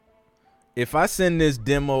if I send this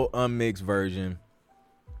demo unmixed version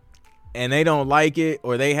and they don't like it,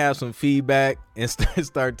 or they have some feedback and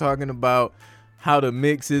start talking about how the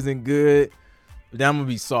mix isn't good, then I'm gonna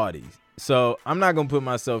be salty. So I'm not gonna put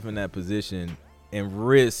myself in that position and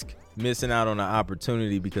risk missing out on an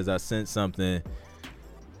opportunity because I sent something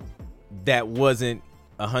that wasn't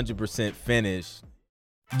 100% finished.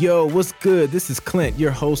 Yo, what's good? This is Clint,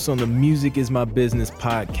 your host on the Music is My Business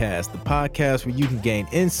podcast, the podcast where you can gain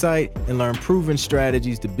insight and learn proven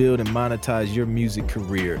strategies to build and monetize your music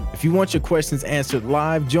career. If you want your questions answered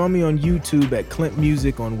live, join me on YouTube at Clint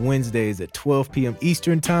Music on Wednesdays at 12 p.m.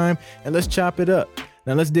 Eastern Time, and let's chop it up.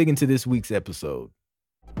 Now let's dig into this week's episode.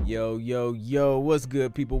 Yo, what's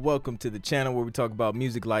good, people? Welcome to the channel where we talk about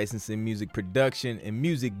music licensing, music production, and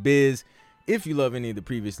music biz. If you love any of the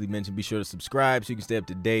previously mentioned, be sure to subscribe so you can stay up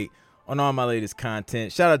to date on all my latest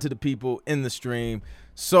content. Shout out to the people in the stream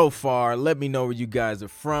so far. Let me know where you guys are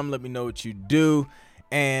from. Let me know what you do.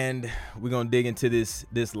 And we're going to dig into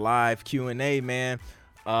this live Q&A, man.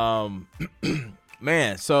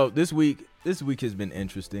 Man, so this week has been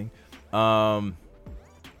interesting.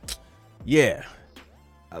 Yeah.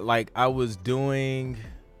 Like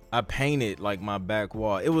I painted like my back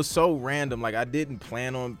wall. It was so random. Like I didn't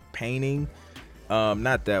plan on painting.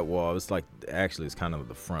 Not that wall. It's like, actually it's kind of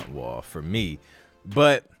the front wall for me.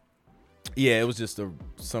 But yeah, it was just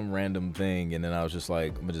some random thing. And then I was just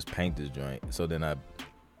like, I'm gonna just paint this joint. So then I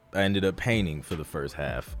ended up painting for the first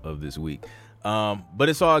half of this week. But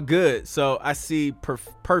it's all good. So I see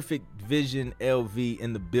Perfect Vision LV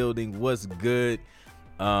in the building. What's good?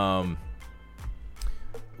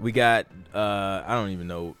 We got I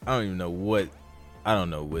don't know what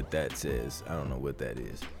that says. I don't know what that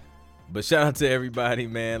is. But shout out to everybody,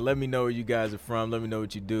 man. Let me know where you guys are from. Let me know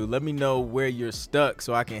what you do. Let me know where you're stuck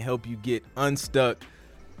so I can help you get unstuck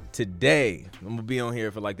today. I'm gonna be on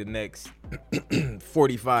here for like the next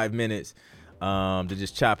 45 minutes to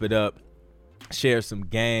just chop it up, share some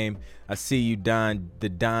game. I see you, Don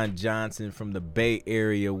Johnson from the Bay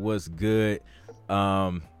Area. What's good?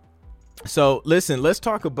 So listen, let's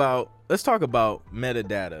talk about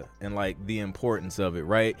metadata and like the importance of it,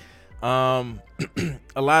 right? A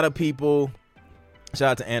lot of people,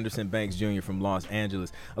 shout out to Anderson Banks Jr. from Los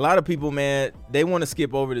Angeles. A lot of people, man, they want to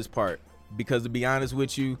skip over this part because, to be honest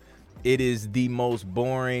with you, it is the most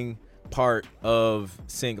boring part of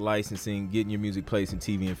sync licensing, getting your music placed in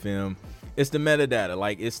TV and film. It's the metadata.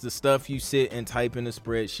 Like, it's the stuff you sit and type in a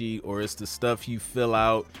spreadsheet, or it's the stuff you fill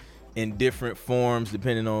out in different forms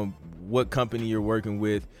depending on what company you're working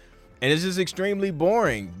with. And it's just extremely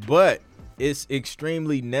boring, but it's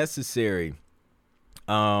extremely necessary.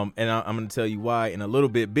 And I'm going to tell you why in a little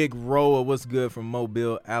bit. Big Roa, what's good from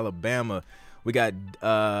Mobile, Alabama. We got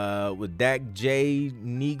with Dak J.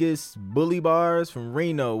 Negus, Bully Bars from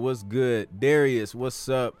Reno, what's good? Darius, what's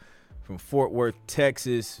up? From Fort Worth,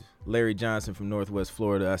 Texas. Larry Johnson from Northwest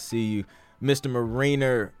Florida, I see you. Mr.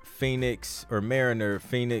 Mariner, Phoenix,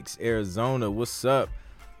 Arizona, what's up?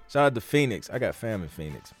 Shout out to Phoenix. I got fam in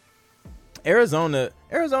Phoenix.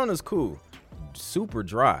 Arizona's cool. Super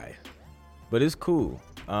dry, but it's cool.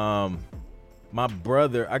 I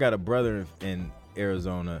got a brother in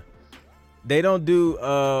Arizona. They don't do,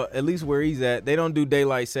 at least where he's at, they don't do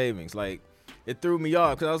daylight savings. Like, it threw me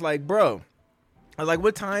off because I was like,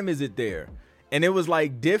 what time is it there? And it was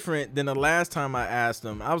like different than the last time I asked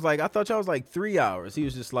him. I was like, I thought y'all was like 3 hours. He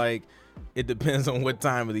was just like, it depends on what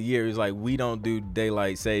time of the year. He's like, we don't do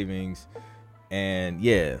daylight savings. And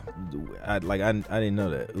yeah, I didn't know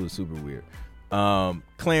that. It was super weird.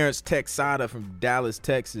 Clarence Texada from Dallas,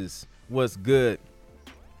 Texas. What's good?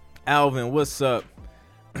 Alvin, what's up?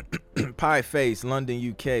 Pie Face,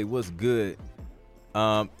 London, UK. What's good?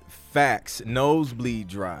 Facts, nosebleed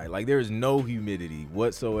dry. Like, there is no humidity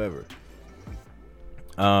whatsoever.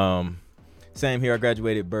 Same here. I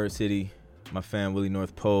graduated Bird City. My fan Willie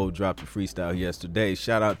North Pole dropped a freestyle yesterday.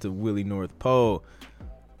 Shout out to Willie North Pole.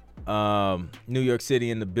 New York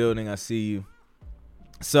City in the building. I see you.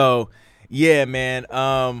 So yeah, man.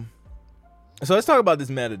 So let's talk about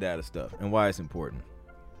this metadata stuff and why it's important.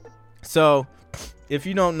 So if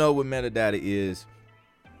you don't know what metadata is,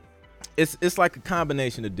 it's like a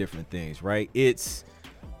combination of different things, right? It's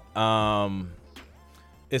the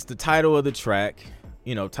title of the track.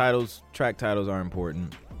 You know, track titles are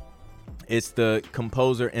important. It's the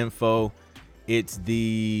composer info. It's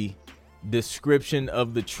the description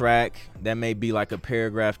of the track. That may be like a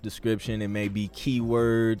paragraph description. It may be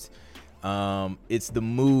keywords. It's the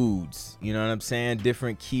moods, you know what I'm saying?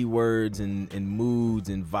 Different keywords and moods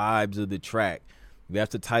and vibes of the track. We have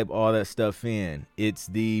to type all that stuff in. It's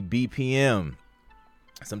the BPM.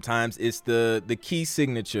 Sometimes it's the key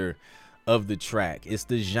signature. of the track. It's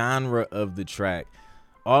the genre of the track.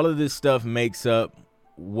 All of this stuff makes up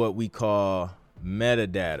what we call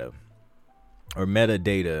metadata or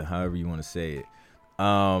metadata, however you want to say it.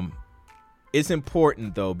 It's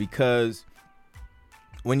important though, because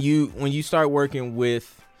when you start working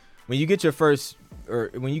with, when you get your first,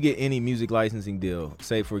 or when you get any music licensing deal,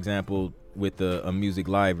 say for example with a music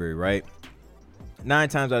library, right? 9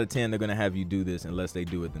 times out of 10 they're gonna have you do this unless they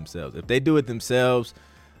do it themselves. If they do it themselves,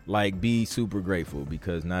 like, be super grateful,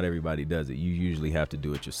 because not everybody does it. You usually have to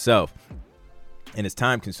do it yourself, and it's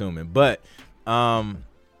time consuming. But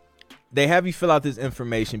they have you fill out this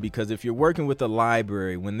information because if you're working with a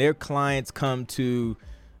library, when their clients come to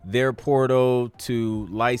their portal to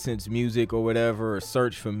license music or whatever, or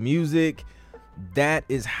search for music, that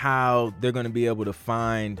is how they're going to be able to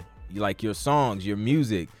find like your songs, your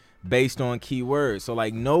music, based on keywords. So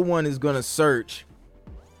like no one's going to search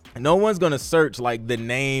like the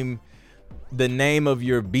name of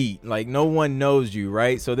your beat. Like no one knows you,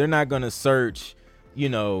 right? So they're not going to search,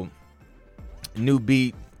 new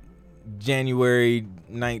beat January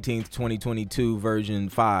 19th, 2022 version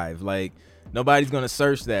 5. Like nobody's going to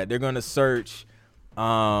search that. They're going to search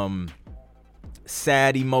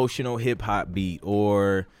sad emotional hip hop beat,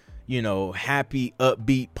 or happy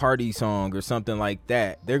upbeat party song or something like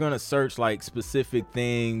that. They're going to search like specific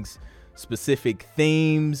things, specific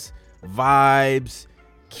themes, vibes,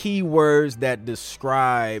 keywords that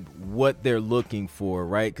describe what they're looking for,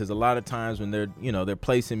 right? Because a lot of times when they're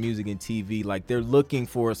placing music in TV, like they're looking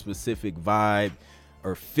for a specific vibe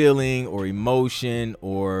or feeling or emotion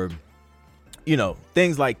or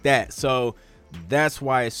things like that. So that's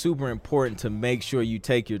why it's super important to make sure you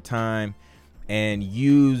take your time and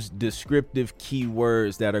use descriptive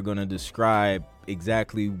keywords that are going to describe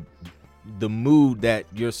exactly the mood that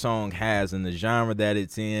your song has and the genre that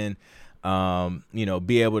it's in.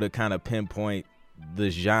 Be able to kind of pinpoint the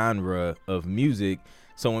genre of music.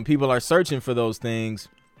 So when people are searching for those things,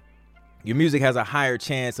 your music has a higher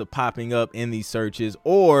chance of popping up in these searches.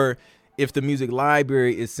 Or if the music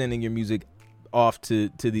library is sending your music off to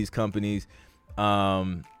these companies,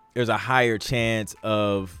 there's a higher chance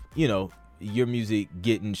of, your music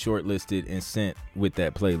getting shortlisted and sent with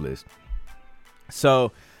that playlist.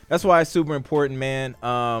 So that's why it's super important, man.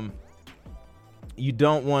 You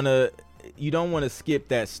don't want to skip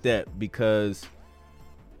that step, because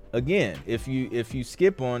again, if you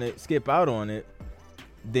skip out on it,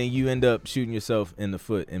 then you end up shooting yourself in the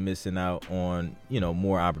foot and missing out on,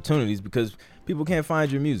 more opportunities, because people can't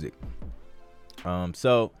find your music.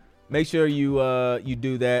 So make sure you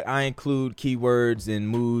do that. I include keywords and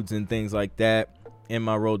moods and things like that in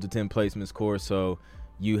my Road to 10 Placements course, so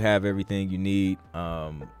you have everything you need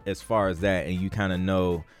as far as that, and you kind of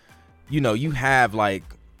know, you have like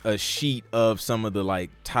a sheet of some of the like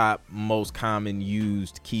top most common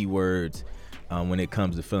used keywords when it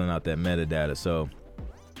comes to filling out that metadata. So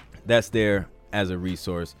that's there as a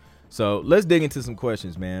resource. So let's dig into some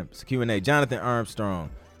questions, man. It's Q&A. Jonathan Armstrong,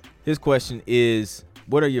 his question is,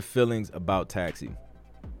 what are your feelings about Taxi?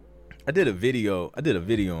 I did a video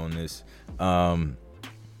on this.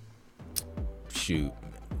 It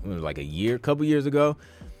was like couple years ago.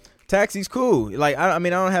 Taxi's cool. Like, I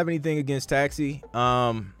mean, I don't have anything against Taxi.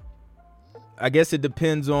 I guess it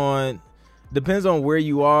depends on where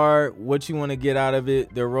you are, what you want to get out of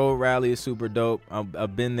it. The road rally is super dope.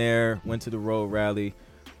 I've been there, went to the road rally.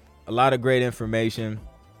 A lot of great information.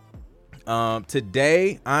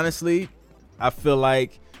 Today, honestly, I feel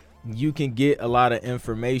like you can get a lot of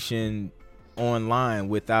information online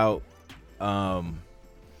without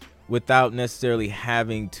necessarily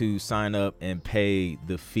having to sign up and pay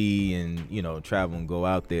the fee and, travel and go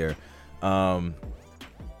out there.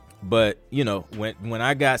 But, when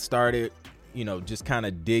I got started, just kind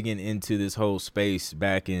of digging into this whole space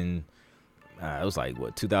back in, it was like,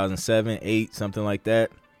 2007, 8, something like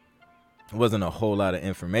that. It wasn't a whole lot of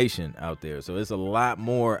information out there. So it's a lot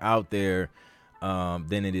more out there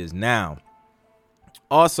than it is now.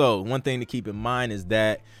 Also, one thing to keep in mind is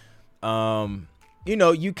that,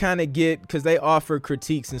 you kind of get, because they offer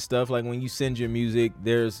critiques and stuff. Like when you send your music,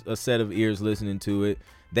 there's a set of ears listening to it.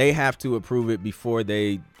 They have to approve it before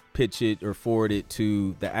they pitch it or forward it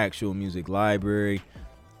to the actual music library.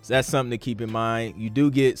 So that's something to keep in mind. You do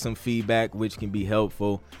get some feedback, which can be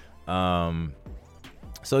helpful.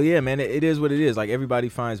 So yeah, man, it is what it is. Like, everybody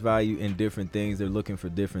finds value in different things. They're looking for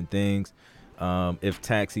different things. If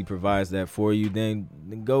Taxi provides that for you, then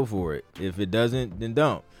go for it. If it doesn't, then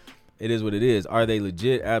don't. It is what it is. Are they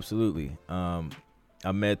legit? Absolutely. I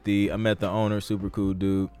met the owner, super cool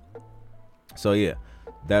dude. So yeah,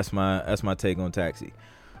 that's my take on Taxi.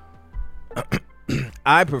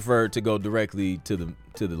 I prefer to go directly to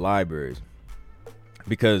the libraries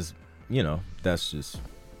because that's just,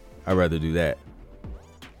 I'd rather do that.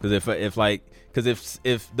 Because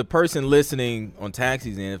if the person listening on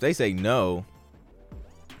Taxi's end, if they say no,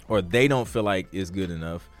 or they don't feel like it's good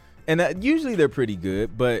enough, and usually they're pretty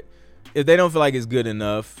good, but if they don't feel like it's good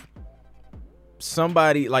enough,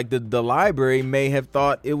 somebody like the library may have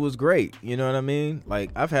thought it was great. You know what I mean? Like,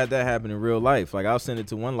 I've had that happen in real life. Like, I'll send it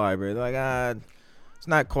to one library, they're like, it's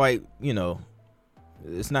not quite,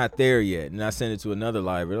 it's not there yet. And I send it to another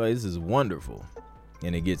library, like, this is wonderful,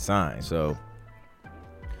 and it gets signed. So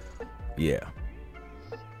yeah.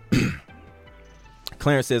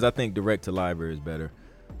 Clarence says, I think direct to library is better.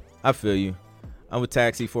 I feel you. I'm with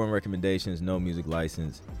Taxi, foreign recommendations, no music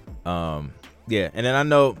license. Yeah, and then I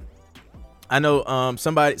know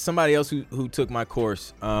somebody else who took my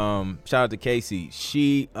course. Shout out to Casey.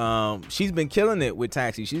 She's been killing it with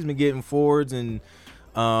Taxi. She's been getting forwards and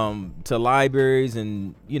to libraries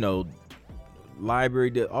and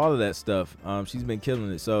library, all of that stuff. She's been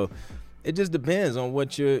killing it. So it just depends on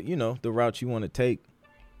what the route you want to take.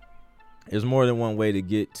 There's more than one way to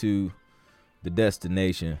get to the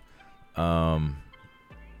destination. So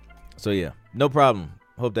yeah, no problem.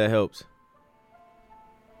 Hope that helps.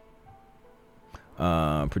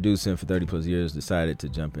 Producing for 30 plus years, decided to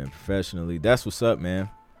jump in professionally. That's what's up, man.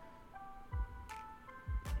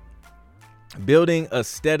 Building a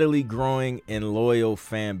steadily growing and loyal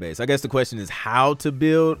fan base. I guess the question is how to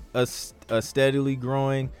build a steadily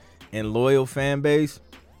growing and loyal fan base.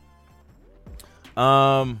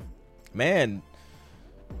 Man,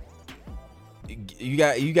 you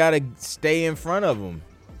got to stay in front of them.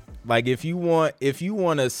 Like, if you want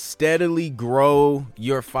to steadily grow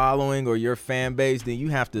your following or your fan base, then you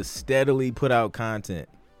have to steadily put out content.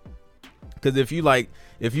 Because if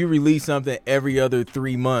you release something every other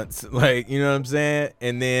 3 months, like, you know what I'm saying?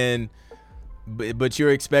 And then, but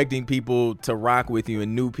you're expecting people to rock with you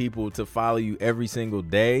and new people to follow you every single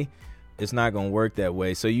day, it's not going to work that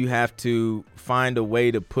way. So you have to find a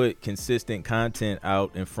way to put consistent content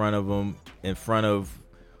out in front of them, in front of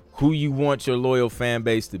who you want your loyal fan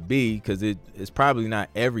base to be, because it's probably not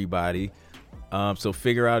everybody. So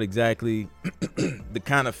figure out exactly the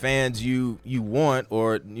kind of fans you want,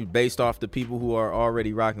 or based off the people who are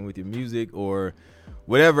already rocking with your music or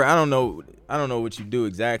whatever. I don't know what you do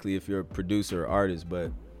exactly if you're a producer or artist,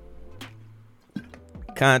 but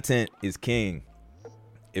content is king.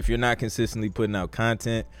 If you're not consistently putting out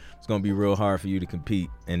content, it's going to be real hard for you to compete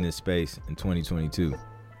in this space in 2022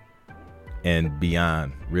 and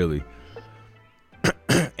beyond, really.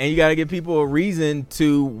 And you got to give people a reason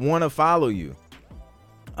to want to follow you.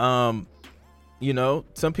 Some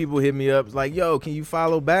people hit me up like, yo, can you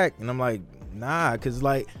follow back? And I'm like, nah, because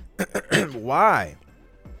like, why?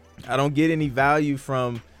 I don't get any value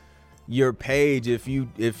from your page if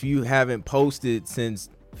you haven't posted since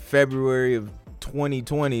February of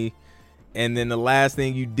 2020, and then the last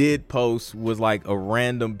thing you did post was like a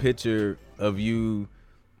random picture of you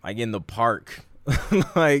like in the park.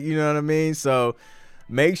 Like, you know what I mean? So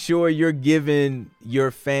make sure you're giving your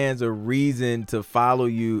fans a reason to follow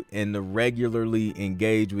you and to regularly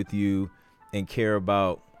engage with you and care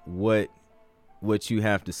about what you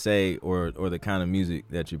have to say or the kind of music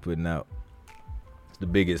that you're putting out. It's the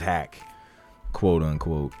biggest hack, quote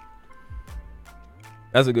unquote.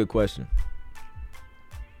 That's a good question.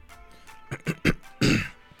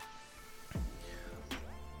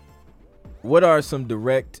 What are some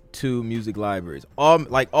direct to music libraries?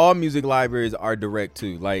 All music libraries are direct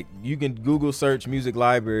to. Like, you can Google search music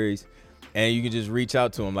libraries and you can just reach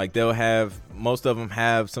out to them. Like, most of them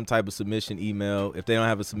have some type of submission email. If they don't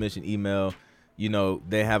have a submission email,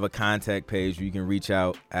 they have a contact page where you can reach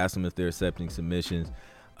out, ask them if they're accepting submissions.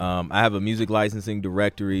 I have a music licensing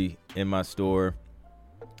directory in my store.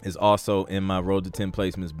 It's also in my Road to 10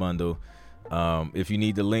 Placements bundle. If you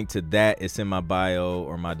need the link to that, it's in my bio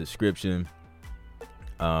or my description.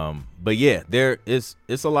 But yeah, it's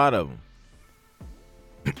a lot of them.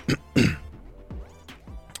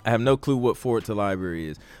 I have no clue what forward to library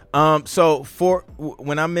is. So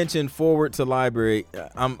when I mention forward to library,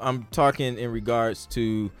 I'm talking in regards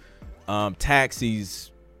to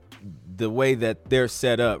Taxis, the way that they're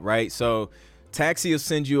set up, right? So Taxi will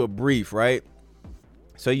send you a brief, right?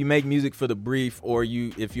 So you make music for the brief, or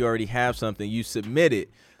if you already have something, you submit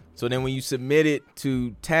it. So then when you submit it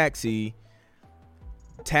to Taxi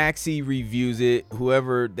reviews it.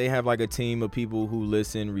 Whoever, they have like a team of people who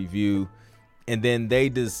listen, review, and then they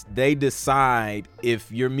decide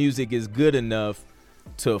if your music is good enough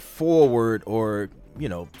to forward or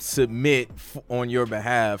submit on your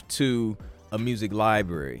behalf to a music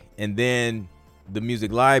library. And then the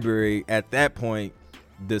music library at that point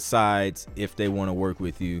decides if they want to work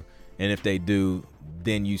with you, and if they do,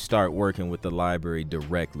 then you start working with the library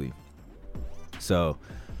directly. So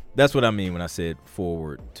that's what I mean when I said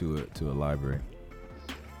forward to a library.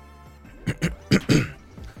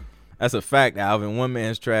 That's a fact, Alvin. One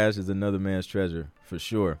man's trash is another man's treasure, for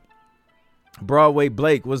sure. Broadway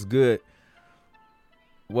Blake, what's good?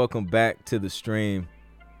 Welcome back to the stream.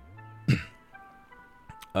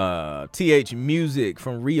 TH Music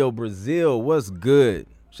from Rio, Brazil, what's good?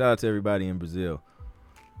 Shout out to everybody in Brazil.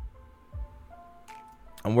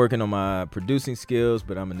 I'm working on my producing skills,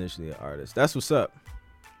 but I'm initially an artist. That's what's up.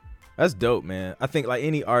 That's dope, man. I think like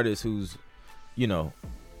any artist who's, you know,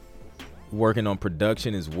 working on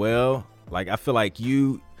production as well, like I feel like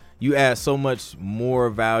you add so much more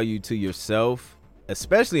value to yourself,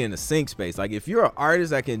 especially in the sync space. Like if you're an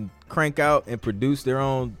artist that can crank out and produce their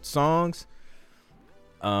own songs,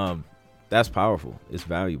 that's powerful. It's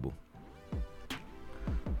valuable.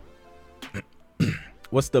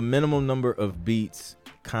 What's the minimum number of beats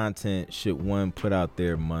content should one put out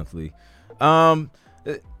there monthly?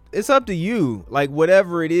 It's up to you. Like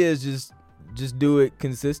whatever it is, just do it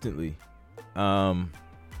consistently. Yeah.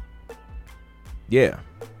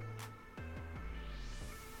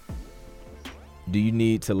 Do you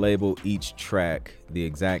need to label each track the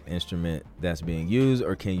exact instrument that's being used,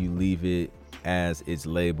 or can you leave it as it's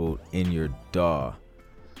labeled in your DAW?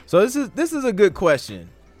 So this is a good question.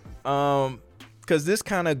 Because this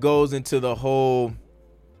kind of goes into the whole,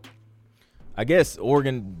 I guess,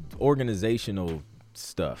 organizational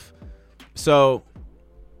stuff. So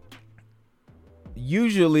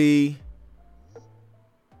usually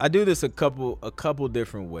I do this a couple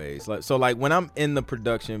different ways. Like when I'm in the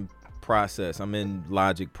production process, I'm in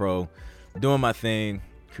Logic Pro doing my thing,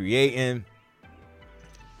 creating,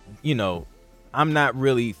 you know, I'm not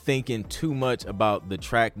really thinking too much about the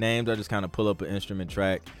track names. I just kind of pull up an instrument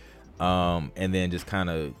track, and then just kind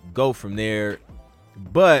of go from there.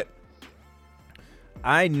 But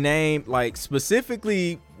I name, like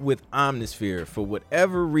specifically with Omnisphere, for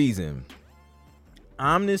whatever reason,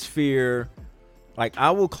 Omnisphere, like I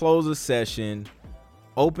will close a session,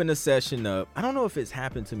 open a session up. I don't know if it's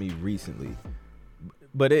happened to me recently,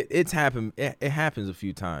 but it's happened. It happens a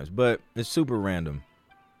few times, but it's super random.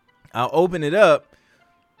 I'll open it up,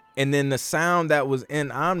 and then the sound that was in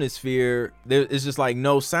Omnisphere, there is just like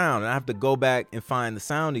no sound. And I have to go back and find the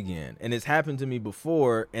sound again. And it's happened to me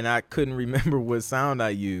before, and I couldn't remember what sound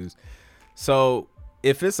I used. So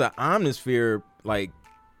if it's an Omnisphere like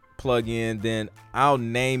plugin, then I'll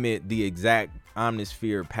name it the exact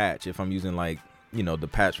Omnisphere patch if I'm using like, you know, the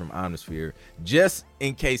patch from Omnisphere, just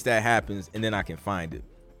in case that happens, and then I can find it.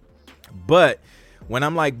 But when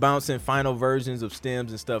I'm like bouncing final versions of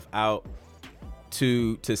stems and stuff out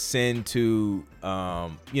to send to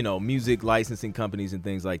you know, music licensing companies and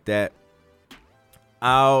things like that,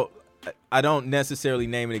 I don't necessarily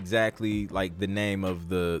name it exactly like the name of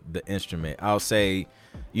the instrument. I'll say,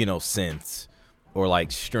 you know, synths, or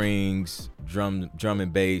like strings, drum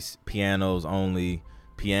and bass, pianos only,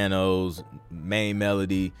 pianos, main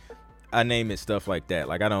melody. I name it stuff like that.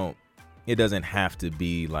 Like it doesn't have to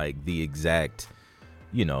be like the exact,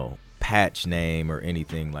 you know, patch name or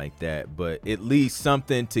anything like that, but at least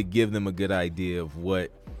something to give them a good idea of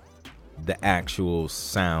what the actual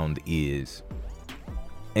sound is,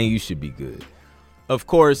 and you should be good. Of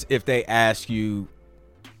course, if they ask you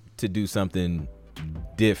to do something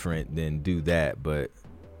different, then do that, but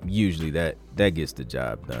usually that gets the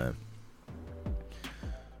job done.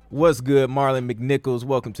 What's good, Marlon McNichols?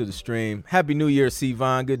 Welcome to the stream. Happy New Year,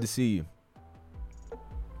 Sivan. Good to see you.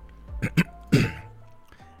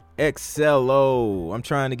 XLO, I'm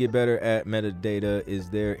trying to get better at metadata.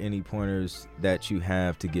 Is there any pointers that you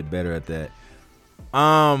have to get better at that?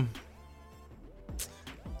 I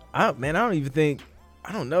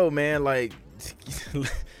don't know, man. Like,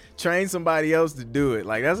 train somebody else to do it.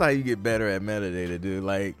 Like, that's how you get better at metadata, dude.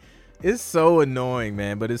 Like, it's so annoying,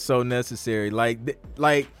 man, but it's so necessary. Like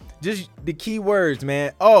just the keywords,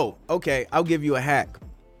 man. Oh, okay. I'll give you a hack.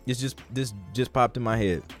 This just popped in my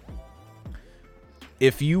head.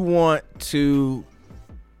 If you want to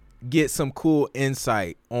get some cool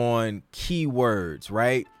insight on keywords,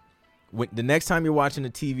 right? The next time you're watching a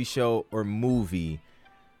TV show or movie,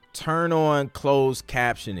 turn on closed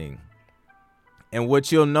captioning. And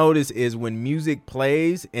what you'll notice is when music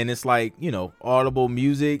plays and it's like, you know, audible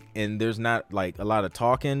music and there's not like a lot of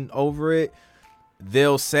talking over it,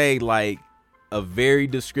 they'll say like a very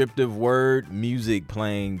descriptive word, music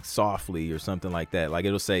playing softly or something like that. Like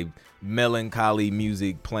it'll say melancholy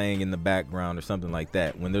music playing in the background or something like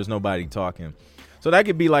that when there's nobody talking. So that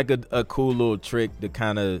could be like a cool little trick to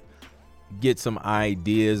kind of get some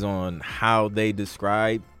ideas on how they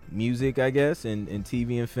describe music, I guess, in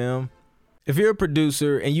TV and film. If you're a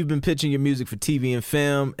producer and you've been pitching your music for TV and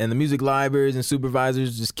film and the music libraries and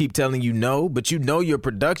supervisors just keep telling you no, but you know your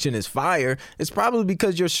production is fire, it's probably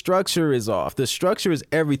because your structure is off. The structure is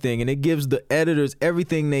everything, and it gives the editors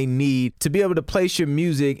everything they need to be able to place your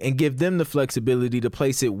music and give them the flexibility to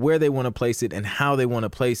place it where they want to place it and how they want to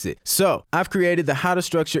place it. So I've created the How to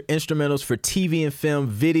Structure Instrumentals for TV and Film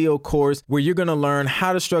video course, where you're going to learn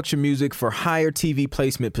how to structure music for higher TV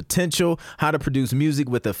placement potential, how to produce music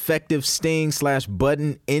with effective sting/button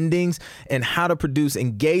endings, and how to produce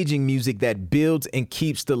engaging music that builds and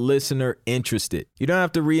keeps the listener interested. You don't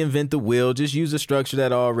have to reinvent the wheel. Just use a structure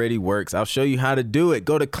that already works. I'll show you how to do it.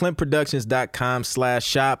 Go to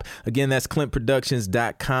clintproductions.com/shop. Again, that's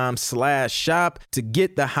clintproductions.com/shop to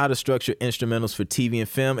get the How to Structure Instrumentals for TV and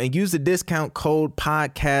Film, and use the discount code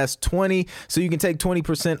podcast20 so you can take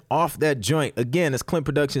 20% off that joint. Again, it's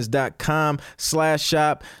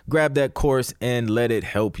clintproductions.com/shop. Grab that course and let it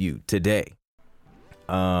help you today.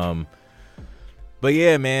 But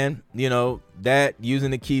yeah, man, you know, that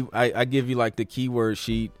using the key, I give you like the keyword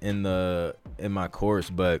sheet in my course,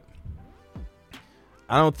 but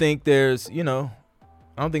I don't think there's a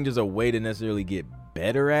way to necessarily get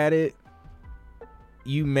better at it.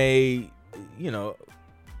 You may,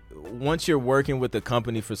 once you're working with the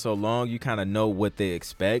company for so long, you kind of know what they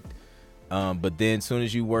expect. But then as soon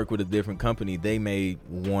as you work with a different company, they may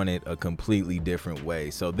want it a completely different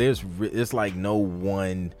way. So it's like no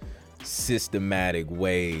one systematic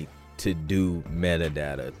way to do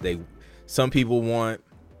metadata. Some people want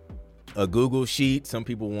a Google sheet, some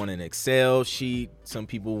people want an Excel sheet, some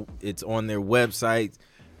people it's on their website.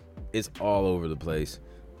 It's all over the place.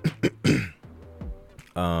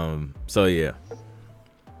 So yeah.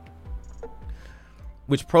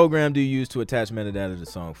 Which program do you use to attach metadata to the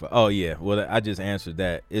song? Oh yeah, well I just answered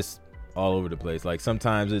that. It's all over the place. Like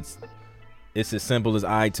sometimes it's as simple as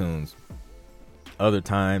iTunes. Other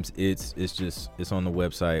times it's on the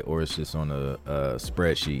website, or it's just on a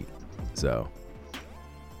spreadsheet. So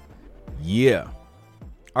yeah.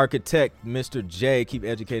 Architect Mr. J, keep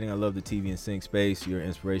educating. I love the TV and sync space. Your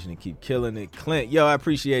inspiration to keep killing it. Clint, yo, I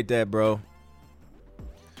appreciate that, bro.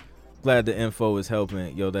 Glad the info is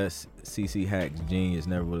helping. Yo, that's CC Hack's genius.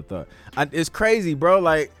 Never would have thought. It's crazy, bro.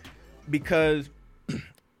 Like, because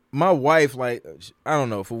my wife, like, I don't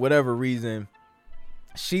know, for whatever reason,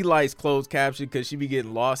 she likes closed caption because she be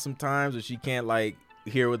getting lost sometimes, or she can't like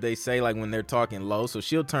hear what they say, like when they're talking low. So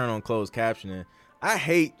she'll turn on closed captioning. I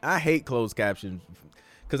hate closed captions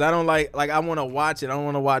because I don't like I want to watch it. I don't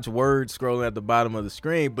want to watch words scrolling at the bottom of the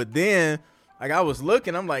screen. But then, like, I was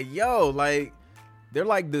looking, I'm like, yo, like, they're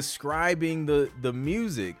like describing the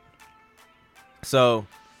music. So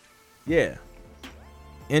yeah,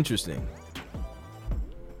 interesting.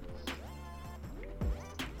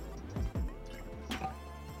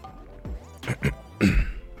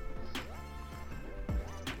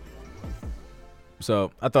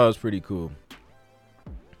 So I thought it was pretty cool.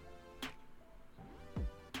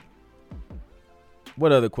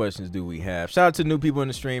 What other questions do we have? Shout out to new people in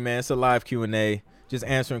the stream, man. It's a live Q&A. Just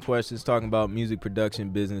answering questions, talking about music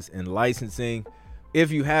production, business, and licensing.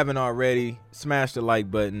 If you haven't already, smash the like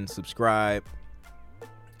button, subscribe,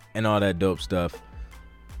 and all that dope stuff.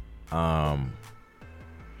 Let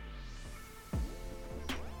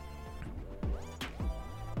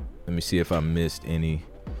me see if I missed any.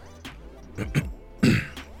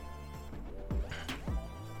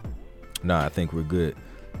 Nah, I think we're good.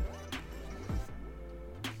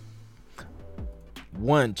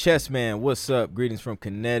 One Chessman, what's up? Greetings from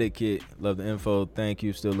Connecticut. Love the info. Thank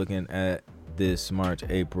you. Still looking at this March,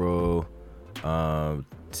 April. To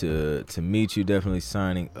meet you. Definitely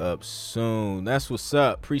signing up soon. That's what's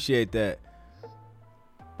up. Appreciate that.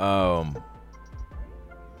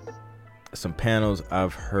 Some panels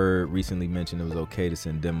I've heard recently mentioned it was okay to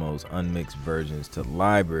send demos, unmixed versions to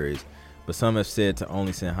libraries, but some have said to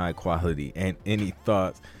only send high quality. And any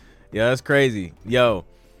thoughts? Yeah, that's crazy. Yo,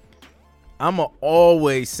 I'ma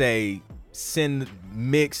always say send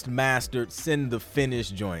mixed, mastered, send the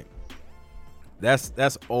finished joint.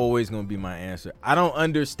 That's always gonna be my answer. I don't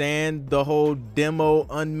understand the whole demo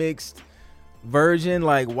unmixed version.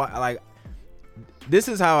 Like, why? Like, this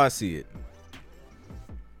is how I see it.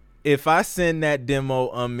 If I send that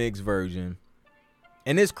demo unmixed version,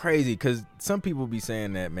 and it's crazy because some people be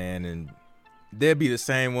saying that, man, and they'll be the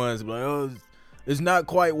same ones like, oh, it's not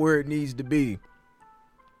quite where it needs to be.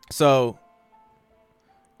 So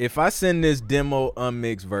if I send this demo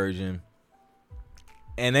unmixed version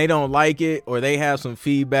and they don't like it, or they have some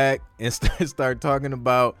feedback and start talking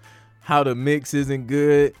about how the mix isn't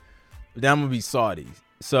good, then I'm gonna be salty.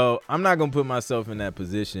 So I'm not gonna put myself in that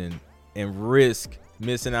position and risk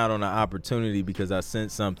missing out on an opportunity because I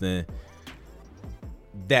sent something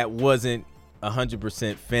that wasn't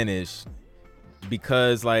 100% finished.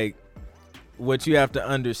 Because like, what you have to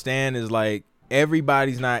understand is like,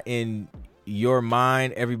 everybody's not in your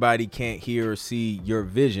mind. Everybody can't hear or see your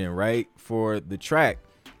vision, right, for the track.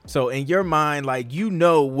 So in your mind, like, you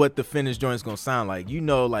know what the finished joint is gonna sound like. You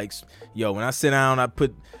know, like, yo, when I sit down, I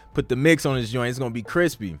put the mix on this joint, it's gonna be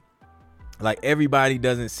crispy. Like, everybody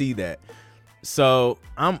doesn't see that. So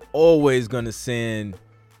I'm always gonna send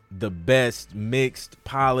the best mixed,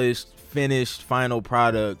 polished, finished, final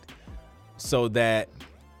product, so that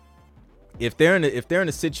if they're in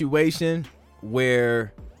a situation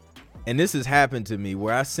where, and this has happened to me,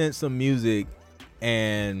 where I sent some music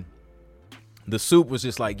and the soup was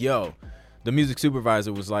just like, yo, the music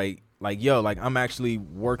supervisor was like, yo, like, I'm actually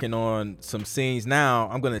working on some scenes now.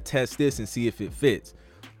 I'm going to test this and see if it fits.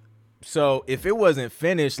 So if it wasn't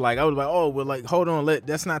finished, like, I was like, oh, well, like, hold on,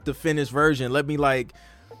 that's not the finished version. Let me like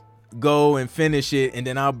go and finish it, and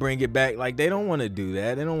then I'll bring it back. Like, they don't want to do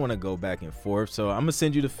that. They don't want to go back and forth. So I'm gonna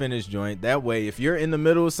send you the finished joint. That way, if you're in the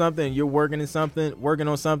middle of something and you're working on something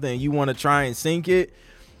and you want to try and sync it,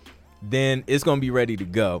 then it's gonna be ready to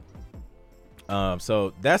go.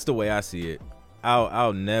 So that's the way I see it.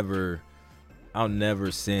 I'll never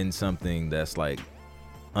send something that's like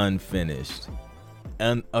unfinished.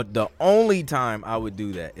 And the only time I would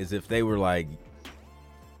do that is if they were like,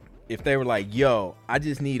 yo, I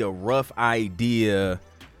just need a rough idea.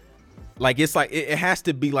 Like, it's like, it has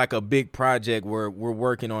to be like a big project where we're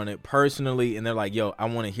working on it personally, and they're like, yo, I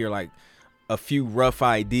want to hear like a few rough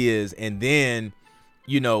ideas, and then,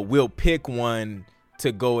 you know, we'll pick one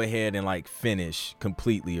to go ahead and like finish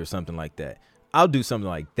completely or something like that. I'll do something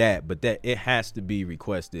like that, but that it has to be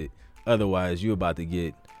requested. Otherwise, you're about to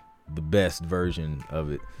get the best version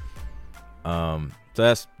of it.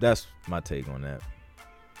 So that's my take on that.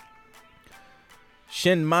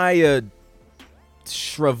 Shinmaya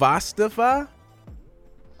Shrivastava.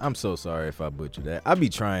 I'm so sorry if I butchered that. I be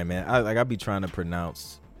trying, man. I be trying to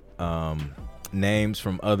pronounce names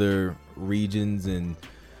from other regions and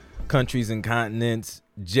countries and continents.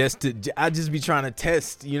 I just be trying to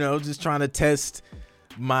test, just trying to test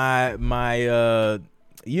my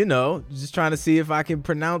just trying to see if I can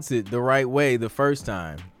pronounce it the right way the first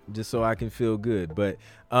time, just so I can feel good. But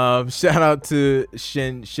shout out to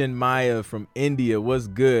Shinmaya from India. What's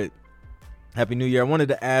good? Happy New Year. I wanted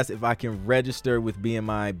to ask if I can register with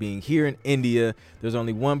BMI. Being here in India, there's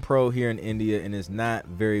only one pro here in India, and it's not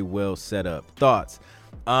very well set up. Thoughts?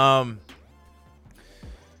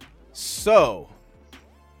 So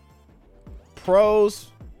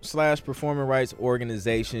pros / performing rights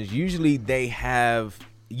organizations, usually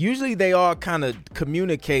they all kind of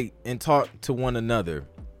communicate and talk to one another.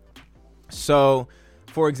 So,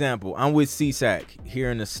 for example, I'm with CSAC here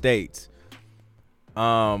in the States.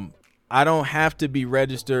 I don't have to be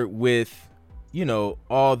registered with,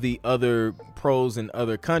 all the other pros in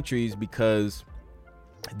other countries, because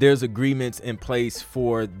there's agreements in place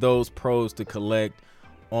for those pros to collect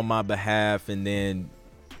on my behalf and then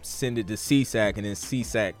send it to CSAC, and then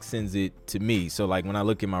CSAC sends it to me. So like, when I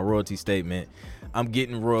look at my royalty statement, I'm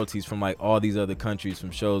getting royalties from like all these other countries from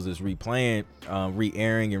shows that's re-airing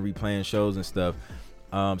and replaying shows and stuff.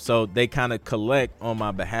 So they kind of collect on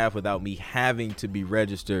my behalf without me having to be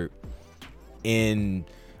registered in,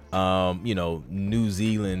 New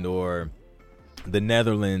Zealand or the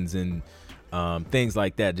Netherlands and things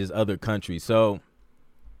like that, just other countries. So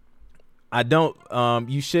I don't,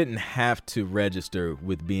 you shouldn't have to register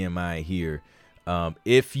with BMI here.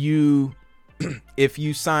 If you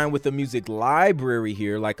sign with a music library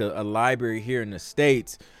here, like a library here in the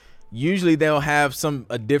States, usually they'll have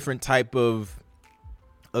a different type of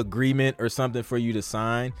agreement or something for you to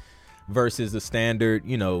sign versus the standard,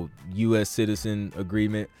 U.S. citizen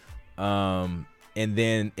agreement. And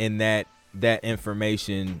then in that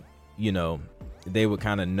information, they would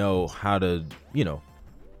kind of know how to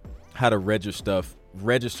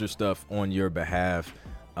register stuff on your behalf.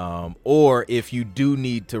 Or if you do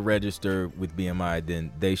need to register with BMI,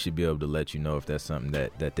 then they should be able to let you know if that's something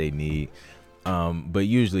that they need. But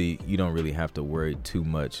usually you don't really have to worry too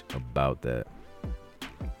much about that.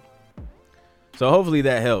 So hopefully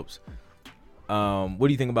that helps. What do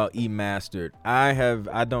you think about E-Mastered?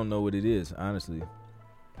 I don't know what it is, honestly.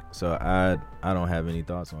 So I don't have any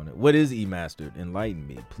thoughts on it. What is E-Mastered? Enlighten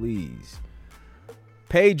me, please.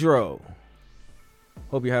 Pedro.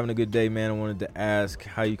 Hope you're having a good day, man. I wanted to ask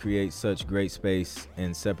how you create such great space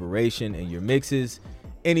and separation in your mixes.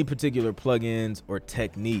 Any particular plugins or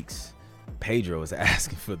techniques? Pedro is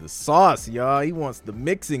asking for the sauce, y'all. He wants the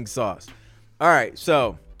mixing sauce. All right,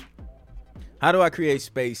 so how do I create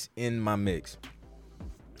space in my mix?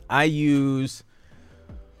 I use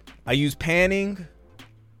panning.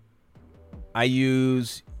 I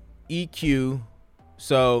use EQ.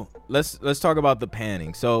 So let's talk about the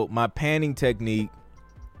panning. So my panning technique,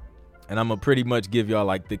 and I'm gonna pretty much give y'all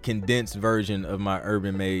like the condensed version of my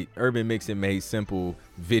Urban Mixing Made Simple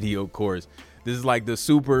video course. This is like the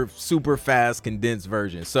super fast condensed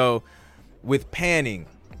version. So with panning,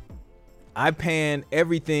 I pan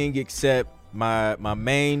everything except my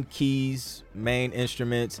main keys, main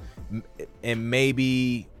instruments, and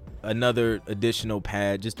maybe another additional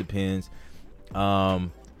pad, just depends.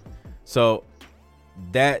 So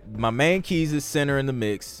that my main keys is center in the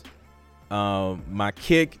mix. My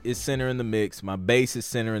kick is center in the mix. My bass is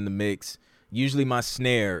center in the mix. Usually my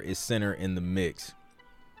snare is center in the mix.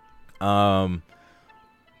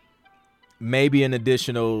 Maybe an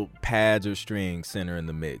additional pads or strings center in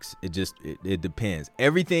the mix. It depends.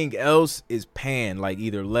 Everything else is pan, like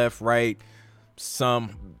either left, right,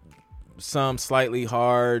 some slightly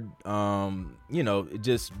hard,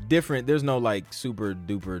 just different. There's no like super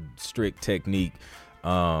duper strict technique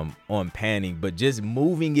on panning, but just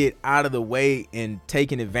moving it out of the way and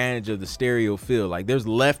taking advantage of the stereo feel. Like there's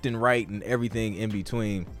left and right and everything in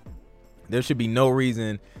between. There should be no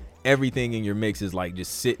reason everything in your mix is like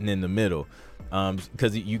just sitting in the middle,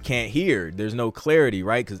 because you can't hear. There's no clarity,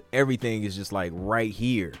 right? Because everything is just like right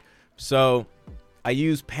here. So I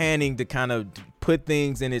use panning to kind of put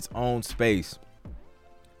things in its own space.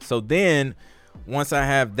 So then once I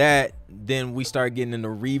have that, then we start getting into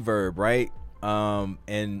reverb, right?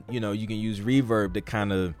 And you can use reverb to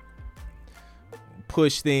kind of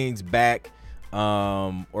push things back,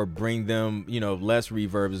 or bring them, less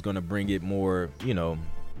reverb is going to bring it more,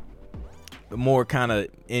 more kind of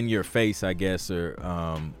in your face, I guess,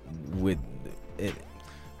 or with it.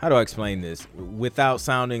 How do I explain this without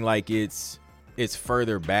sounding like it's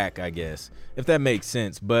further back, I guess, if that makes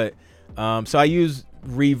sense. But so I use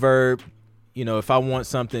reverb, if I want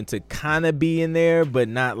something to kind of be in there but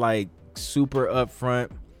not like super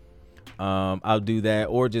upfront, I'll do that,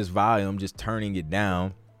 or just volume, just turning it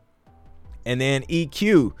down. And then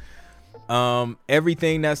EQ,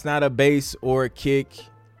 everything that's not a bass or a kick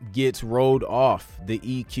gets rolled off the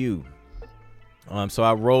EQ. So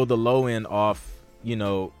I roll the low end off,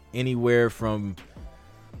 anywhere from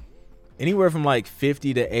like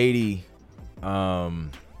 50 to 80.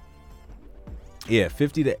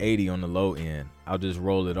 50 to 80 on the low end. I'll just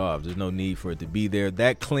roll it off. There's no need for it to be there.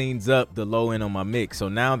 That cleans up the low end on my mix. So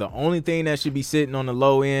now the only thing that should be sitting on the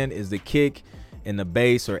low end is the kick and the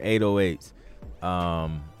bass or 808s.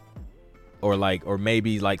 Or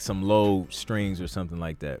maybe like some low strings or something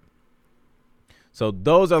like that. So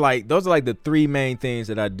those are like the three main things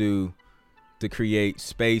that I do to create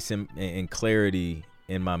space and clarity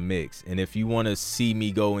in my mix. And if you want to see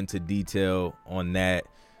me go into detail on that,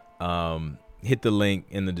 hit the link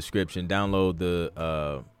in the description. Download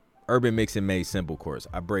the Urban Mixing Made Simple course.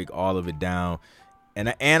 I break all of it down,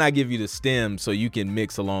 and I give you the stems so you can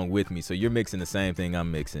mix along with me. So you're mixing the same thing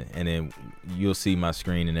I'm mixing, and then you'll see my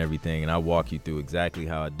screen and everything, and I'll walk you through exactly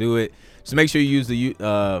how I do it. So make sure you use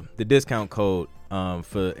the discount code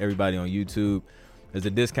for everybody on YouTube. There's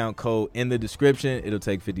a discount code in the description. It'll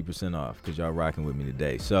take 50% off because y'all rocking with me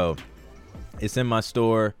today. So it's in my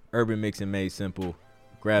store, Urban Mixing Made Simple.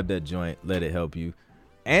 Grab that joint, let it help you.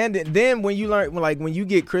 And then when you learn, like when you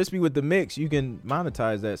get crispy with the mix, you can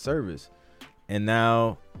monetize that service. And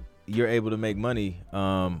now you're able to make money,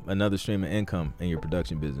 another stream of income in your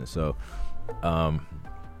production business. So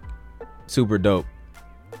super dope.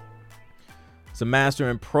 It's a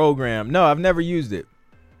mastering program. No, I've never used it.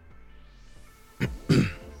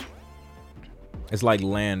 It's like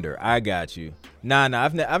Lander. I got you. Nah,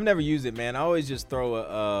 I've never used it, man. I always just throw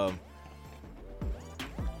a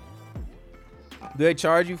do they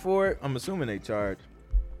charge you for it? I'm assuming they charge.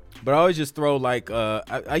 But I always just throw like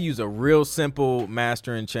I use a real simple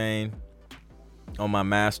mastering chain on my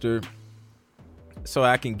master so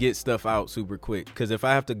I can get stuff out super quick. Because if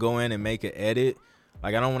I have to go in and make an edit,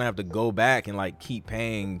 like I don't want to have to go back and like keep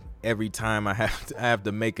paying every time I have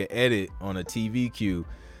to make an edit on a TV cue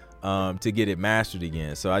to get it mastered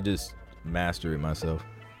again. So I just master it myself.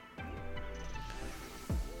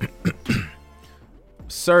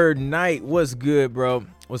 Sir Knight, what's good, bro?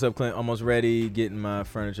 What's up, Clint? Almost ready. Getting my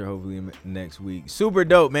furniture hopefully next week. Super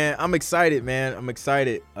dope, man. I'm excited, man. I'm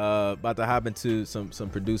excited. About to hop into some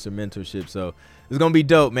producer mentorship. So it's gonna be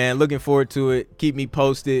dope, man. Looking forward to it. Keep me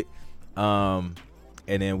posted. And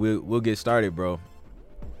then we'll get started, bro.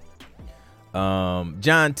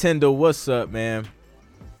 John Tyndall, what's up, man?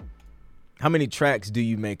 How many tracks do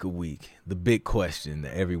you make a week? The big question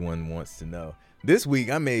that everyone wants to know. This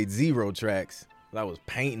week I made 0 tracks. I was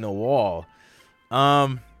painting a wall.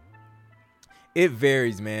 It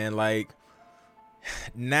varies, man. Like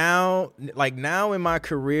now in my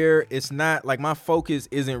career, it's not like my focus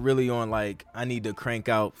isn't really on like I need to crank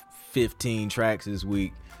out 15 tracks this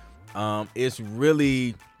week.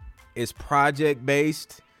 It's project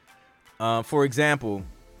based. For example,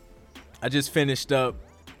 I just finished up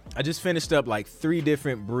like 3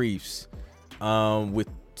 different briefs with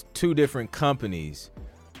 2 different companies.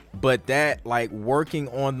 But that like working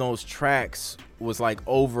on those tracks was like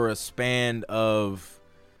over a span of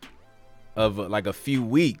like a few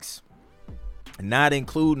weeks, not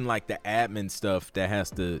including like the admin stuff that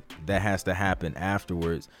has to happen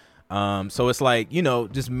afterwards. So it's like, you know,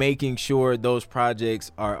 just making sure those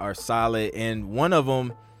projects are solid. And one of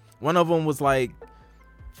them was like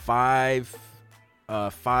 5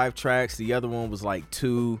 tracks. The other one was like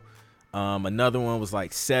 2. Another one was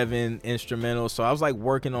like 7 instrumentals. So I was like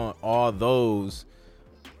working on all those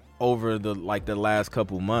over the last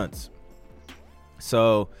couple months.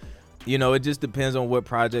 So, you know, it just depends on what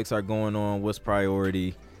projects are going on, what's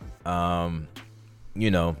priority. You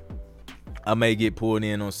know, I may get pulled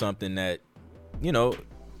in on something that, you know,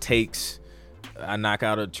 I knock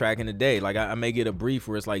out a track in a day. Like I may get a brief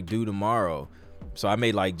where it's like due tomorrow. So I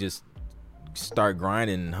may like just start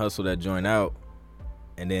grinding and hustle that joint out,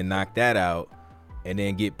 and then knock that out, and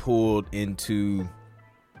then get pulled into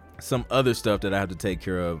some other stuff that I have to take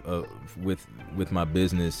care of with my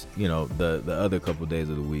business, you know, the other couple days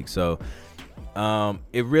of the week. So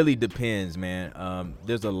it really depends, man.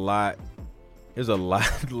 There's a lot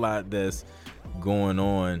that's going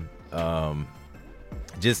on,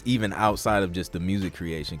 just even outside of just the music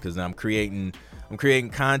creation, because I'm creating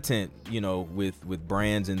content, you know, with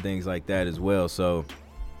brands and things like that as well. So,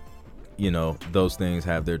 you know, those things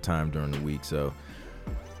have their time during the week. So,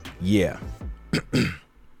 yeah.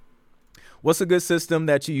 What's a good system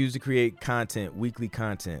that you use to create content, weekly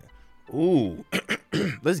content? Ooh,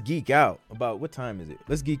 let's geek out about, what time is it?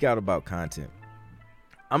 Let's geek out about content.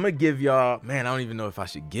 I'm going to give y'all, man, I don't even know if I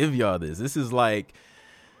should give y'all this. This is like,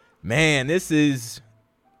 man, this is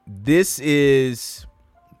the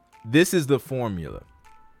formula.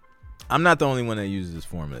 I'm not the only one that uses this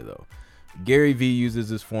formula, though. Gary Vee uses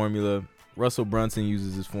this formula. Russell Brunson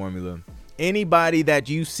uses this formula. Anybody that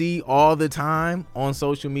you see all the time on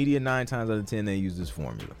social media, 9 times out of 10, they use this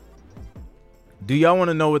formula. Do y'all want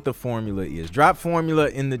to know what the formula is? Drop formula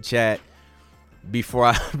in the chat before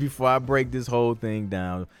I break this whole thing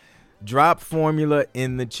down. Drop formula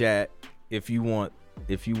in the chat if you want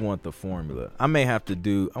the formula. I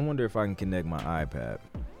wonder if I can connect my iPad.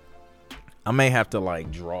 I may have to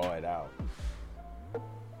like draw it out.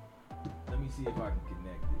 Let me see if I can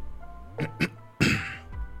connect it.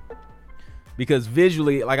 Because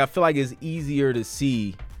visually, like I feel like it's easier to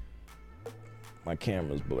see. My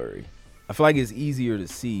camera's blurry. I feel like it's easier to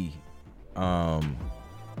see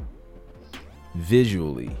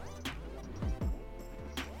visually.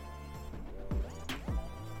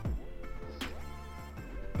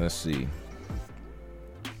 Let's see.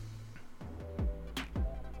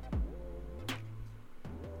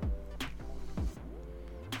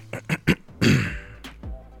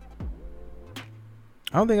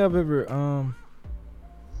 I don't think I've ever,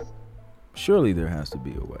 surely there has to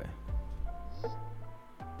be a way.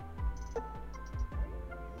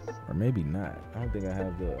 Or maybe not. I don't think I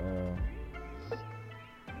have the,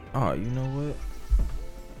 oh, you know what?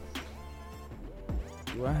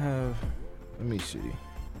 Do I have, let me see.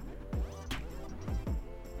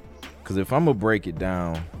 Because if I'm going to break it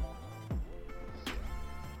down,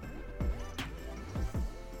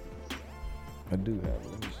 I do have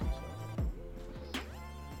it. Let me see something.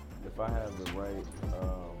 If I have the right,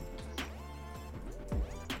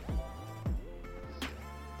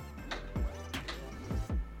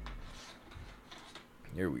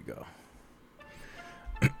 here we go.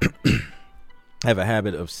 I have a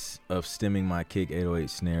habit of stemming my kick 808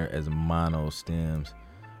 snare as mono stems.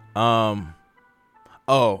 I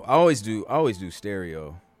always do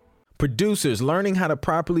stereo. Producers, learning how to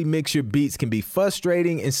properly mix your beats can be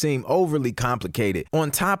frustrating and seem overly complicated. On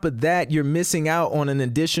top of that, you're missing out on an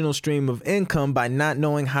additional stream of income by not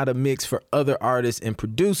knowing how to mix for other artists and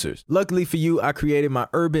producers. Luckily for you, I created my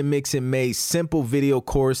Urban Mixing Made Simple video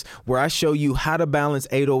course where I show you how to balance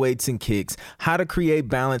 808s and kicks, how to create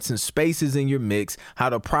balance and spaces in your mix, how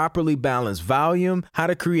to properly balance volume, how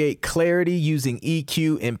to create clarity using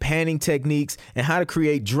EQ and panning techniques, and how to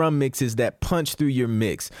create drum mixes that punch through your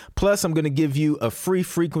mix. Plus, I'm going to give you a free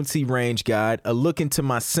frequency range guide, a look into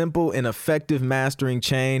my simple and effective mastering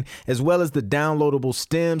chain, as well as the downloadable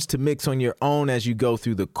stems to mix on your own as you go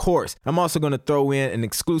through the course. I'm also going to throw in an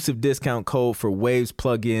exclusive discount code for Waves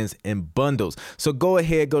plugins and bundles. So go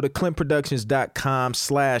ahead, go to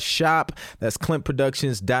clintproductions.com/shop. That's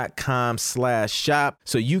clintproductions.com/shop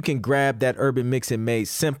so you can grab that Urban Mixing Made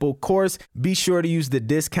Simple course. Be sure to use the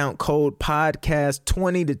discount code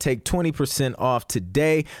podcast20 to take 20% off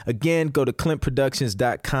today. Again, go to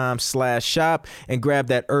clintproductions.com/shop and grab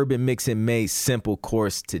that Urban Mixing Made Simple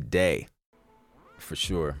course today. For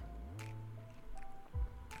sure.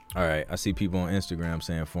 All right, I see people on Instagram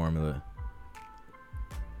saying formula.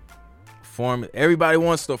 Everybody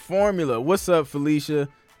wants the formula. What's up, Felicia?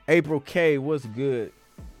 April K, what's good?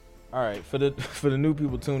 All right, for the new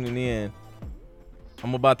people tuning in,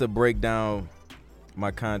 I'm about to break down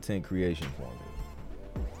my content creation formula.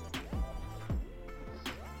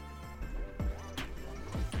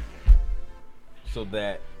 So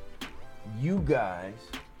that you guys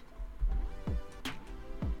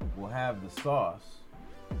will have the sauce.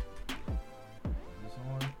 Is this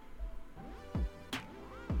on?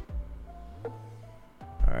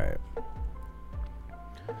 All right.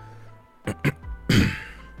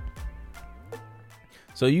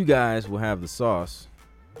 So you guys will have the sauce.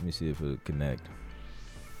 Let me see if it'll connect.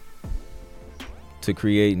 To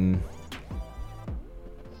creating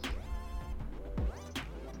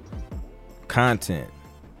content,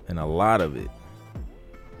 and a lot of it.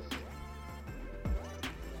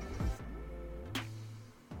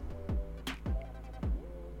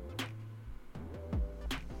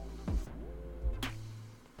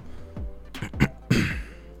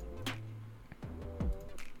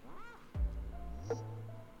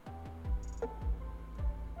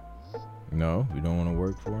 No, you don't want to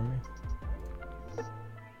work for me?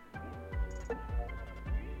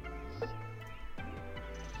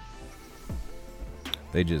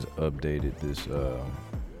 They just updated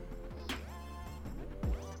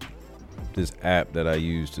this app that I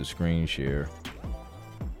use to screen share.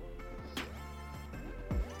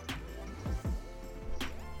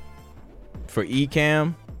 For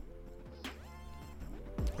Ecamm,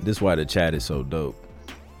 this is why the chat is so dope,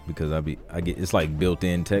 because I get it's like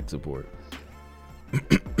built-in tech support.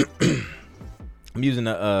 I'm using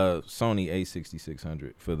a Sony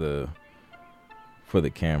A6600 for the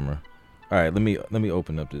camera. All right, let me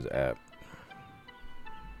open up this app.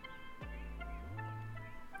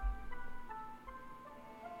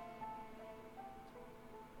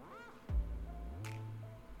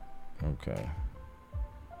 Okay.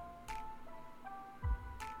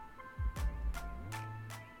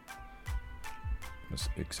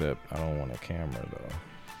 Except I don't want a camera though.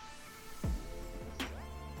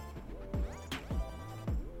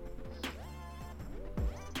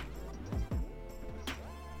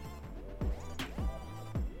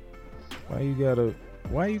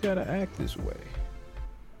 Why you gotta act this way?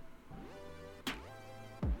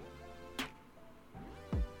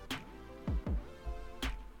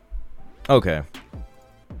 Okay.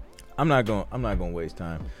 I'm not gonna waste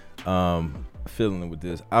time fiddling with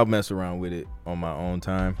this. I'll mess around with it on my own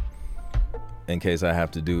time in case I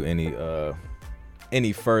have to do any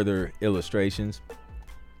further illustrations.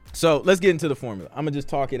 So let's get into the formula. I'm gonna just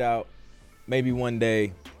talk it out. Maybe one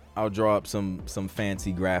day I'll draw up some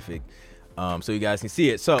fancy graphic so you guys can see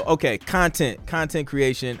it. So, okay, content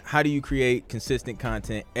creation. How do you create consistent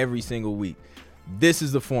content every single week? This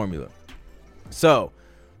is the formula. So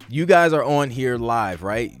you guys are on here live,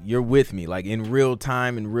 right? You're with me, like in real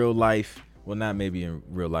time, in real life. Well, not maybe in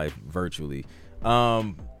real life, virtually.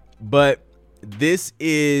 But this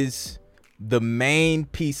is the main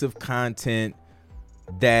piece of content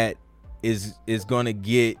that is going to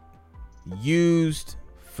get used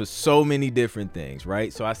for so many different things,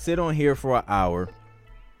 right? So I sit on here for an hour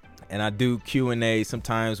and I do Q&A.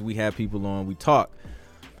 Sometimes we have people on, we talk.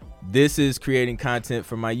 This is creating content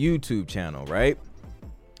for my YouTube channel, right?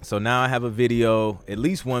 So now I have a video, at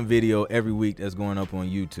least one video every week that's going up on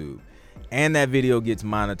YouTube. And that video gets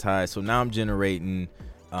monetized. So now I'm generating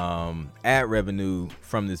ad revenue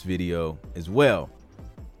from this video as well.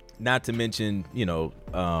 Not to mention,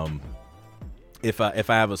 if I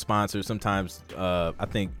have a sponsor, sometimes I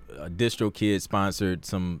think DistroKid sponsored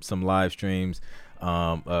some live streams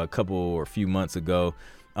a couple or a few months ago.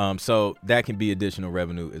 So that can be additional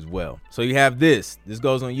revenue as well. So you have this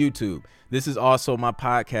goes on YouTube. This is also my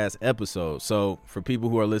podcast episode. So for people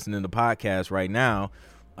who are listening to podcasts right now,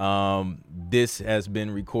 this has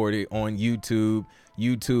been recorded on YouTube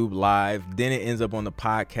live. Then it ends up on the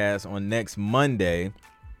podcast on next Monday.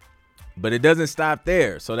 But it doesn't stop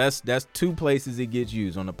there. So that's two places it gets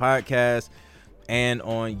used, on the podcast and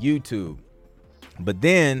on YouTube. But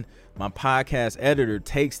then my podcast editor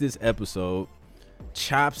takes this episode,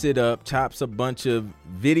 chops it up, chops a bunch of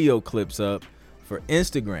video clips up for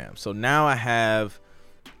Instagram. So now I have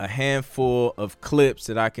a handful of clips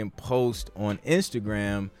that I can post on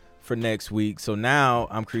Instagram for next week. So now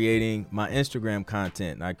I'm creating my Instagram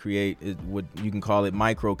content. I create what you can call it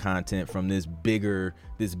micro content from this bigger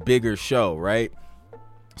show, right?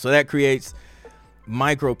 So that creates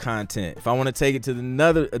micro content. If I want to take it to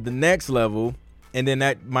the next level, and then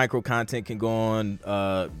that micro content can go on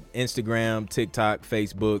Instagram, TikTok,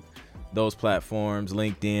 Facebook, those platforms,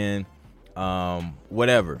 LinkedIn,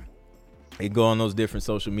 whatever. It go on those different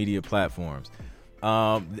social media platforms.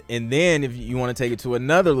 And then if you want to take it to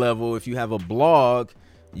another level, if you have a blog,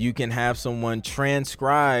 you can have someone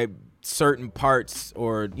transcribe certain parts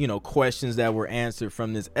or, questions that were answered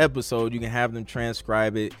from this episode. You can have them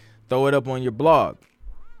transcribe it, throw it up on your blog.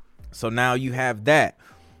 So now you have that.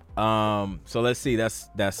 So let's see, that's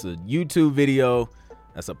a YouTube video.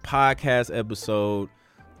 That's a podcast episode.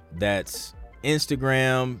 That's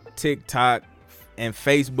Instagram, TikTok, and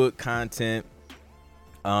Facebook content.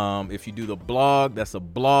 If you do the blog, that's a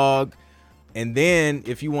blog. And then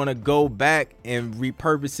if you want to go back and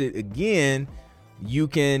repurpose it again, you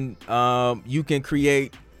can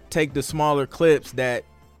take the smaller clips that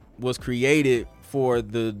was created for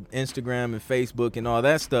the Instagram and Facebook and all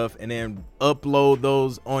that stuff, and then upload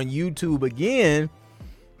those on YouTube again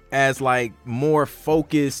as like more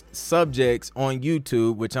focused subjects on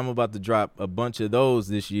YouTube, which I'm about to drop a bunch of those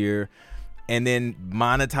this year, and then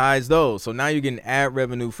monetize those. So now you're getting ad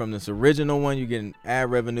revenue from this original one. You're getting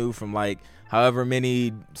ad revenue from like however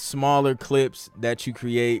many smaller clips that you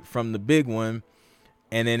create from the big one.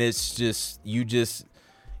 And then it's just, you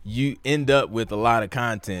end up with a lot of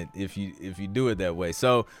content if you do it that way.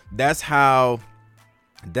 So that's how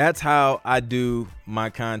I do my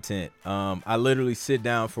content. I literally sit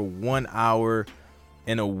down for 1 hour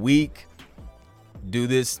in a week, do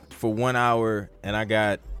this for 1 hour, and I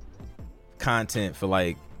got content for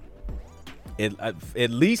like at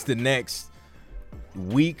least the next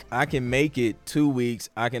week. I can make it 2 weeks.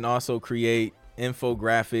 I can also create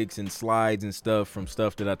infographics and slides and stuff from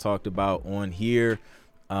stuff that I talked about on here,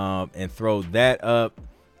 and throw that up.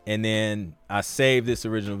 And then I save this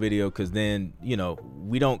original video, because then,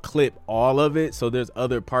 we don't clip all of it. So there's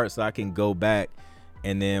other parts that I can go back,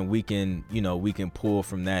 and then we can pull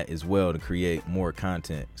from that as well to create more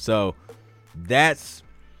content. So that's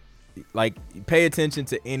like, pay attention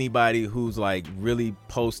to anybody who's like really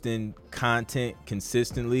posting content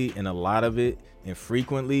consistently, and a lot of it, and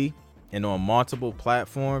frequently, and on multiple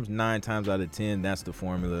platforms. 9 times out of 10, that's the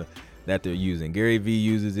formula that they're using. Gary Vee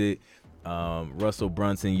uses it. Russell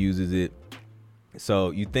Brunson uses it.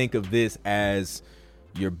 So you think of this as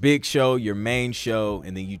your big show, your main show,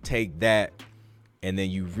 and then you take that and then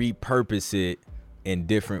you repurpose it in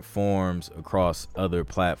different forms across other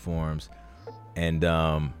platforms, and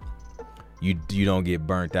you don't get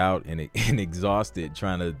burnt out and exhausted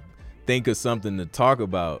trying to think of something to talk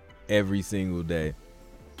about every single day.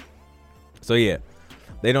 So yeah,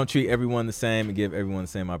 they don't treat everyone the same and give everyone the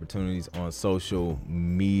same opportunities on social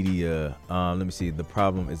media. Let me see. The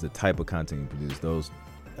problem is the type of content you produce. Those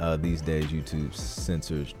these days, YouTube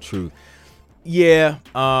censors truth. Yeah.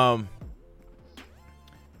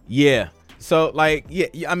 Yeah. So like, yeah,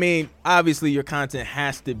 I mean, obviously your content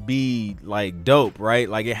has to be like dope, right?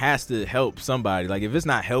 Like it has to help somebody. Like if it's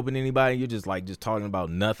not helping anybody, you're just talking about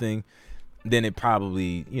nothing, then it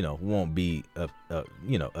probably, won't be,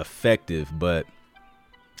 effective. But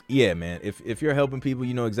yeah, man, if you're helping people,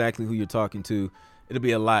 you know exactly who you're talking to. It'll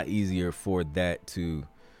be a lot easier for that to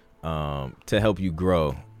help you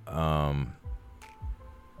grow,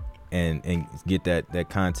 and get that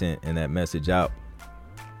content and that message out.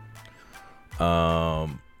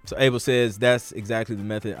 So Abel says that's exactly the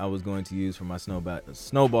method I was going to use for my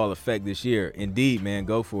snowball effect this year. Indeed, man,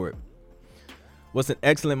 go for it. What's an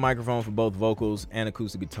excellent microphone for both vocals and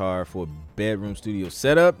acoustic guitar for a bedroom studio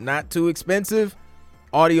setup? Not too expensive.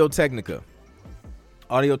 Audio Technica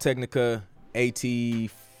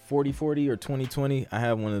AT4 4040 or 2020. I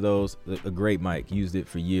have one of those, a great mic. Used it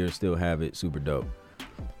for years, still have it. Super dope.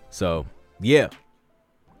 So, yeah.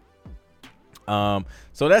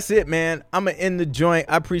 So that's it, man. I'm gonna end the joint.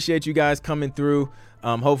 I appreciate you guys coming through.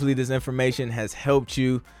 Hopefully this information has helped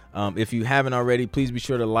you. If you haven't already, please be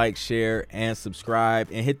sure to like, share, and subscribe,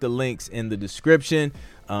 and hit the links in the description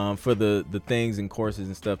for the things and courses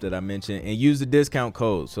and stuff that I mentioned, and use the discount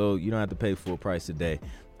code so you don't have to pay full price today.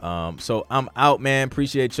 So I'm out, man.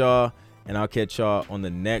 Appreciate y'all, and I'll catch y'all on the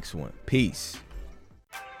next one. Peace.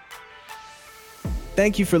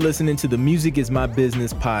 Thank you for listening to the Music is My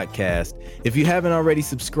Business podcast. If you haven't already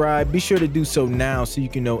subscribed, be sure to do so now so you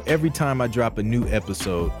can know every time I drop a new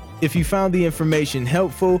episode. If you found the information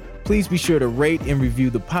helpful, please be sure to rate and review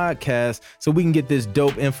the podcast so we can get this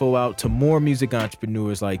dope info out to more music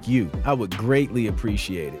entrepreneurs like you. I would greatly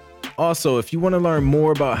appreciate it. Also, if you want to learn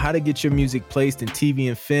more about how to get your music placed in TV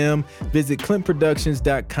and film, visit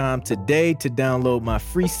clintproductions.com today to download my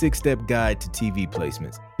free 6-step guide to TV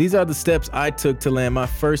placements. These are the steps I took to land my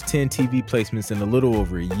first 10 TV placements in a little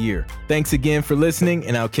over a year. Thanks again for listening,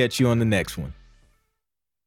 and I'll catch you on the next one.